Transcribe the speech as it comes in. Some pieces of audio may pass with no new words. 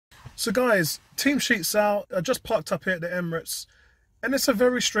So guys, team sheet's out. I just parked up here at the Emirates, and it's a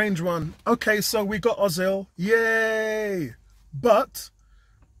very strange one. Okay, so we got Ozil, yay! But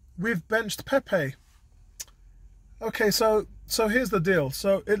we've benched Pepe. Okay, so here's the deal.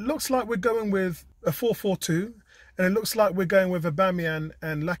 So it looks like we're going with a 4-4-2, and it looks like we're going with Aubameyang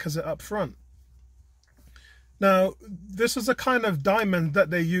and Lacazette up front. Now, this is a kind of diamond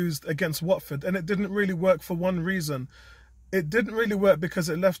that they used against Watford, and it didn't really work for one reason. It didn't really work because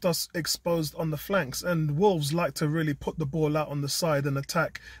it left us exposed on the flanks, and Wolves like to really put the ball out on the side and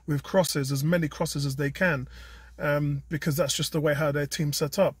attack with crosses, as many crosses as they can, because that's just the way how their team's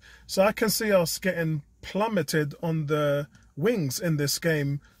set up. So I can see us getting plummeted on the wings in this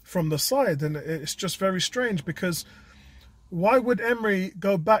game from the side, and it's just very strange because why would Emery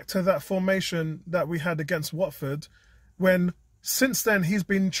go back to that formation that we had against Watford when since then he's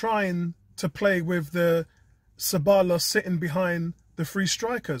been trying to play with the Ceballos sitting behind the three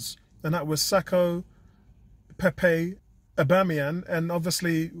strikers, and that was Sakho, Pepe, Aubameyang, and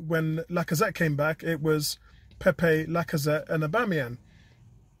obviously when Lacazette came back it was Pepe, Lacazette and Aubameyang,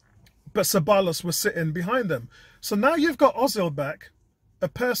 but Ceballos was sitting behind them. So now you've got Ozil back, a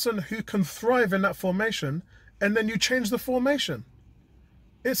person who can thrive in that formation, and then you change the formation.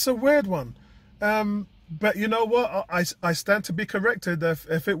 It's a weird one. But you know what? I stand to be corrected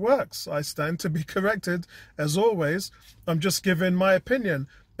if it works. I stand to be corrected, as always. I'm just giving my opinion.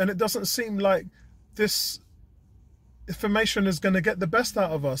 And it doesn't seem like this information is going to get the best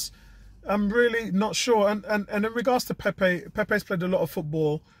out of us. I'm really not sure. And in regards to Pepe, Pepe's played a lot of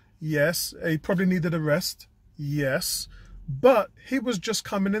football. Yes. He probably needed a rest. Yes. But he was just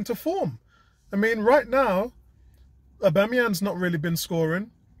coming into form. I mean, right now, Aubameyang's not really been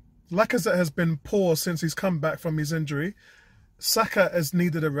scoring. Lacazette has been poor since he's come back from his injury. Saka has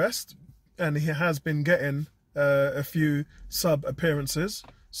needed a rest, and he has been getting a few sub appearances.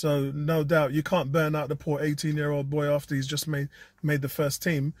 So no doubt you can't burn out the poor 18-year-old boy after he's just made the first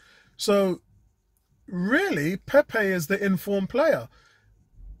team. So really, Pepe is the informed player,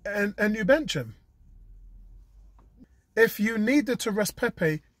 and you bench him. If you needed to rest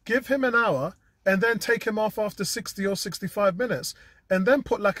Pepe, give him an hour and then take him off after 60 or 65 minutes. And then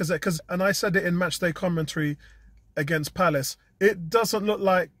put Lacazette, and I said it in matchday commentary against Palace, it doesn't look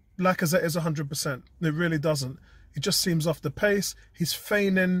like Lacazette is 100%. It really doesn't. He just seems off the pace. He's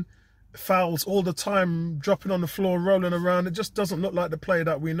feigning fouls all the time, dropping on the floor, rolling around. It just doesn't look like the player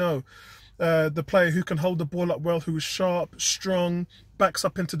that we know. The player who can hold the ball up well, who is sharp, strong, backs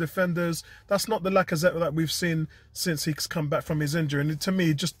up into defenders. That's not the Lacazette that we've seen since he's come back from his injury. And to me,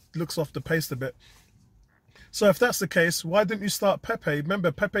 he just looks off the pace a bit. So if that's the case, why didn't you start Pepe?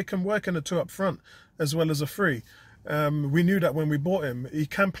 Remember, Pepe can work in a two up front as well as a three. We knew that when we bought him. He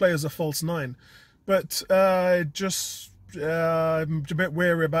can play as a false nine. But I'm a bit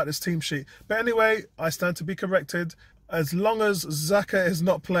wary about this team sheet. But anyway, I stand to be corrected. As long as Xhaka is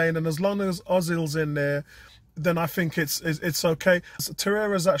not playing and as long as Ozil's in there, then I think it's okay. So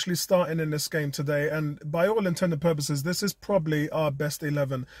Torreira's actually starting in this game today, and by all intended purposes, this is probably our best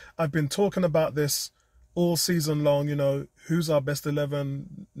 11. I've been talking about this all season long, you know, who's our best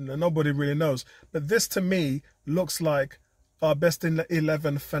 11, nobody really knows. But this to me looks like our best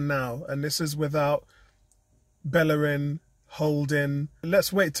 11 for now. And this is without Bellerin, Holding.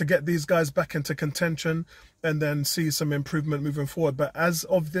 Let's wait to get these guys back into contention and then see some improvement moving forward. But as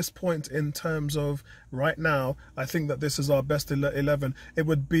of this point in terms of right now, I think that this is our best 11. It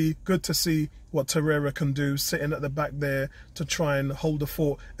would be good to see what Torreira can do sitting at the back there to try and hold the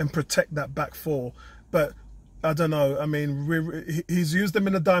fort and protect that back four. But I don't know. I mean, he's used them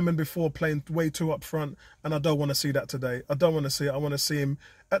in a diamond before, playing way too up front, and I don't want to see that today. I don't want to see it. I want to see him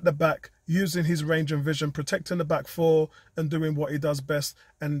at the back, using his range and vision, protecting the back four and doing what he does best,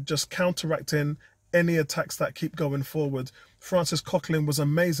 and just counteracting any attacks that keep going forward. Francis Coquelin was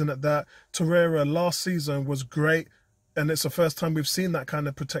amazing at that. Torreira last season was great, and it's the first time we've seen that kind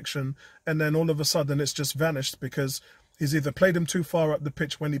of protection, and then all of a sudden it's just vanished because he's either played him too far up the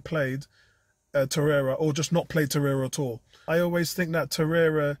pitch when he played Torreira, or just not play Torreira at all. I always think that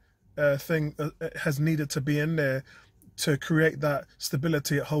Torreira thing has needed to be in there to create that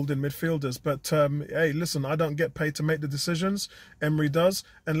stability at holding midfielders. But hey, listen, I don't get paid to make the decisions. Emery does,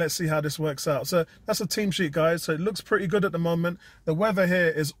 and let's see how this works out. So that's a team sheet, guys. So it looks pretty good at the moment. The weather here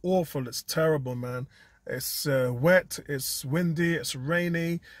is awful. It's terrible, man. It's wet, it's windy, it's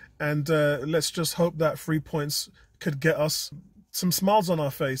rainy, and let's just hope that 3 points could get us some smiles on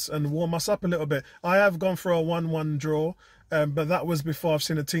our face and warm us up a little bit. I have gone for a 1-1 draw, but that was before I've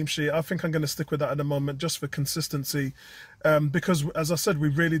seen a team sheet. I think I'm going to stick with that at the moment just for consistency, because, as I said, we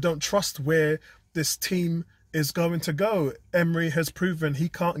really don't trust where this team is going to go. Emery has proven he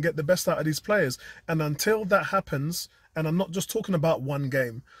can't get the best out of these players. And until that happens, and I'm not just talking about one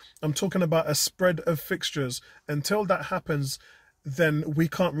game, I'm talking about a spread of fixtures. Until that happens, then we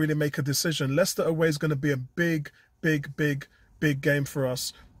can't really make a decision. Leicester away is going to be a big game for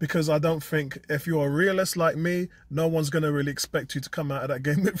us, because I don't think, if you're a realist like me, no one's going to really expect you to come out of that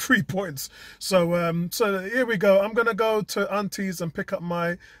game with 3 points. So so here we go. I'm going to go to Auntie's and pick up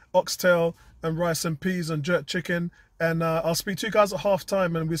my oxtail and rice and peas and jerk chicken, and I'll speak to you guys at half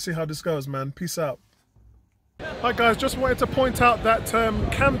time and we'll see how this goes, man. Peace out. Hi guys, just wanted to point out that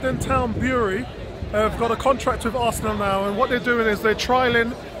Camden Town Brewery have got a contract with Arsenal now, and what they're doing is they're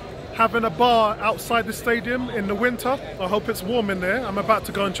trialling having a bar outside the stadium in the winter. I hope it's warm in there. I'm about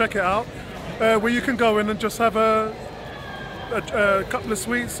to go and check it out, where you can go in and just have a couple of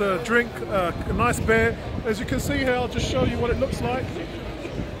sweets, a drink, a nice beer. As you can see here, I'll just show you what it looks like.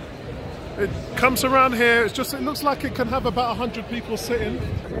 It comes around here. It looks like it can have about 100 people sitting.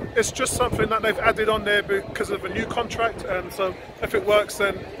 It's just something that they've added on there because of a new contract, and so if it works,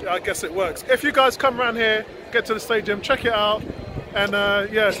 then I guess it works. If you guys come around here, get to the stadium, check it out, and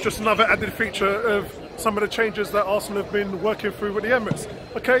yeah, it's just another added feature of some of the changes that Arsenal have been working through with the Emirates.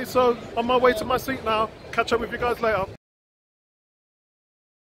 Okay, so on my way to my seat now. Catch up with you guys later.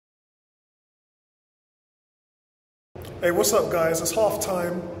 Hey, what's up guys? It's half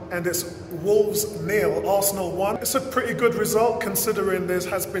time and it's Wolves 0, Arsenal 1. It's a pretty good result considering there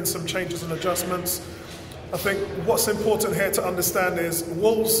has been some changes and adjustments. I think what's important here to understand is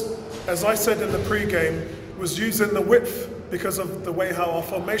Wolves, as I said in the pre-game, was using the width because of the way how our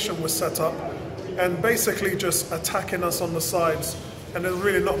formation was set up, and basically just attacking us on the sides. And there's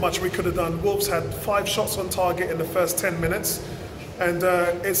really not much we could have done. Wolves had 5 shots on target in the first 10 minutes. And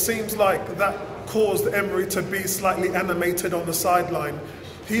it seems like that caused Emery to be slightly animated on the sideline.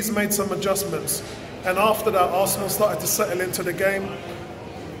 He's made some adjustments. And after that, Arsenal started to settle into the game.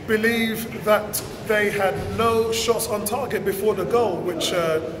 Believe that they had no shots on target before the goal, which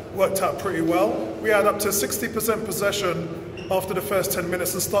worked out pretty well. We had up to 60% possession after the first 10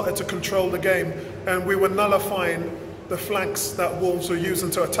 minutes and started to control the game. And we were nullifying the flanks that Wolves were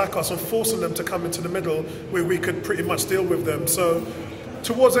using to attack us and forcing them to come into the middle where we could pretty much deal with them. So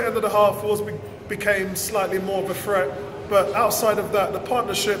towards the end of the half, Wolves became slightly more of a threat. But outside of that, the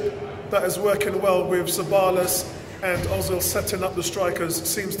partnership that is working well with Ceballos and Ozil setting up the strikers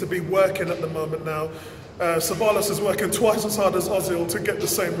seems to be working at the moment now. Ceballos is working twice as hard as Ozil to get the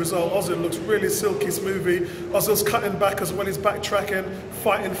same result. Ozil looks really silky smoothie. Ozil's cutting back as well, he's backtracking,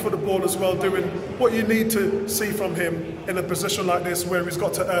 fighting for the ball as well, doing what you need to see from him in a position like this where he's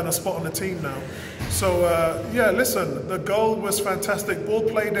got to earn a spot on the team now. So yeah, listen, the goal was fantastic. Ball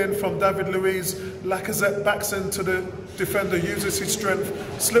played in from David Luiz. Lacazette backs into the defender, uses his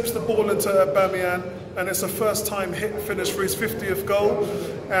strength, slips the ball into Aubameyang, and it's a first time hit finish for his 50th goal.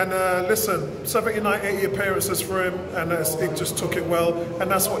 And listen, 79, 80 appearances for him, and he just took it well,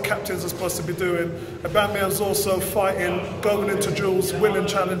 and that's what captains are supposed to be doing. Aubameyang's also fighting, going into duels, winning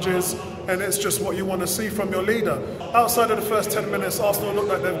challenges, and it's just what you want to see from your leader. Outside of the first 10 minutes, Arsenal look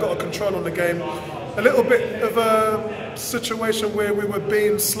like they've got a control on the game. A little bit of a situation where we were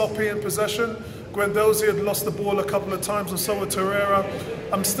being sloppy in possession. Guendouzi had lost the ball a couple of times, and so had Torreira.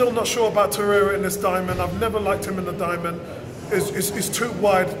 I'm still not sure about Torreira in this diamond. I've never liked him in the diamond. He's too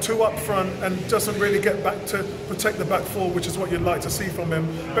wide, too up front, and doesn't really get back to protect the back four, which is what you'd like to see from him.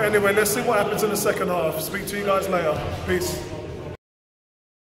 But anyway, let's see what happens in the second half. Speak to you guys later. Peace.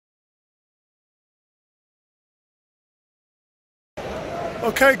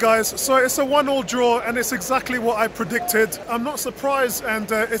 Okay guys, so it's a 1-1 draw and it's exactly what I predicted. I'm not surprised, and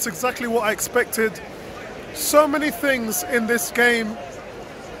it's exactly what I expected. So many things in this game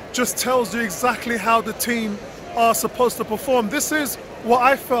just tells you exactly how the team are supposed to perform. This is what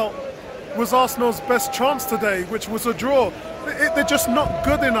I felt was Arsenal's best chance today, which was a draw. They're just not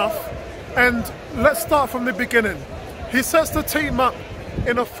good enough. And let's start from the beginning. He sets the team up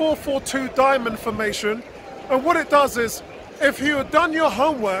in a 4-4-2 diamond formation, and what it does is, if you had done your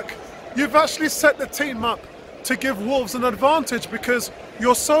homework, you've actually set the team up to give Wolves an advantage, because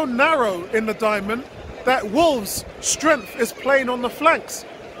you're so narrow in the diamond that Wolves' strength is playing on the flanks.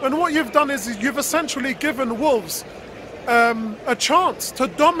 And what you've done is you've essentially given Wolves a chance to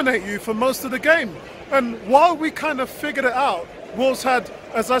dominate you for most of the game. And while we kind of figured it out, Wolves had,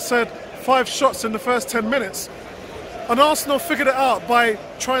 as I said, 5 shots in the first 10 minutes. And Arsenal figured it out by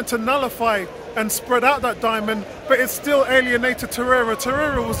trying to nullify and spread out that diamond, but it still alienated Torreira.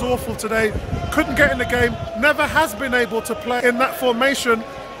 Torreira was awful today, couldn't get in the game, never has been able to play in that formation,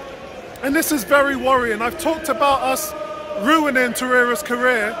 and this is very worrying. I've talked about us ruining Torreira's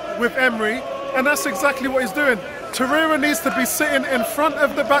career with Emery, And that's exactly what he's doing. Torreira needs to be sitting in front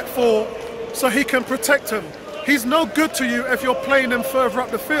of the back four so he can protect him. He's no good to you if you're playing him further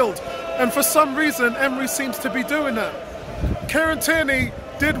up the field. And for some reason, Emery seems to be doing that. Kieran Tierney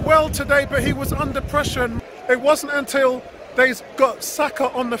did well today, but he was under pressure. And it wasn't until they got Saka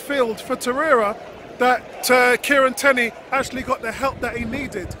on the field for Torreira that Kieran Tierney actually got the help that he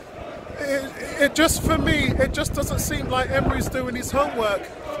needed. It just, for me, it just doesn't seem like Emery's doing his homework.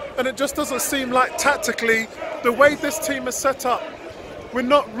 And it just doesn't seem like tactically, the way this team is set up, we're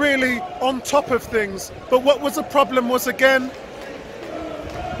not really on top of things. But what was the problem was, again,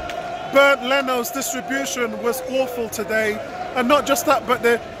 Bernd Leno's distribution was awful today. And not just that, but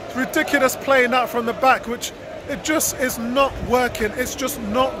the ridiculous playing out from the back, which it just is not working. It's just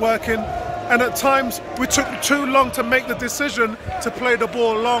not working. And at times, we took too long to make the decision to play the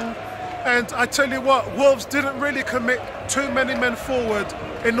ball long. And I tell you what, Wolves didn't really commit too many men forward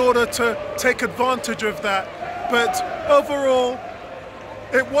in order to take advantage of that. But overall,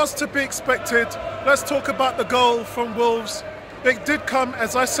 it was to be expected. Let's talk about the goal from Wolves. It did come,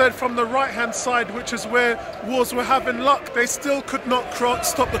 as I said, from the right-hand side, which is where Wolves were having luck. They still could not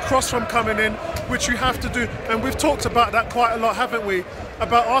stop the cross from coming in, which you have to do. And we've talked about that quite a lot, haven't we?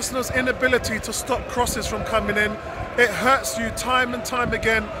 About Arsenal's inability to stop crosses from coming in. It hurts you time and time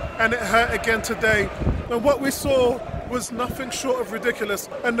again, and it hurt again today. And what we saw was nothing short of ridiculous.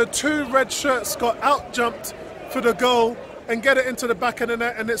 And the two red shirts got out-jumped for the goal and get it into the back of the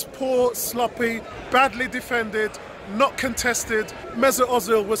net, and it's poor, sloppy, badly defended, not contested. Mesut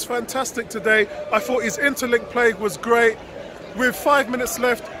Ozil was fantastic today. I thought his interlink play was great. With 5 minutes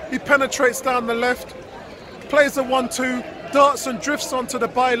left, he penetrates down the left, plays a 1-2, darts and drifts onto the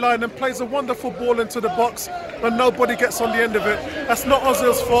byline and plays a wonderful ball into the box, and nobody gets on the end of it. That's not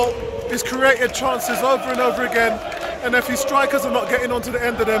Ozil's fault. He's created chances over and over again, and if his strikers are not getting onto the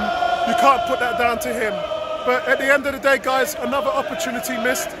end of them, you can't put that down to him. But at the end of the day, guys, another opportunity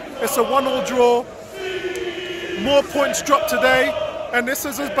missed. It's a 1-1 draw. More points dropped today, and this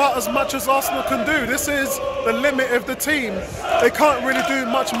is about as much as Arsenal can do. This is the limit of the team. They can't really do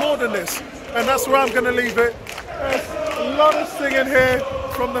much more than this, and that's where I'm going to leave it. There's a lot of singing here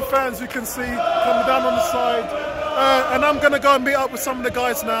from the fans, you can see, coming down on the side. And I'm going to go and meet up with some of the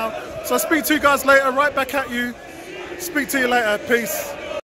guys now. So I'll speak to you guys later, right back at you. Speak to you later. Peace.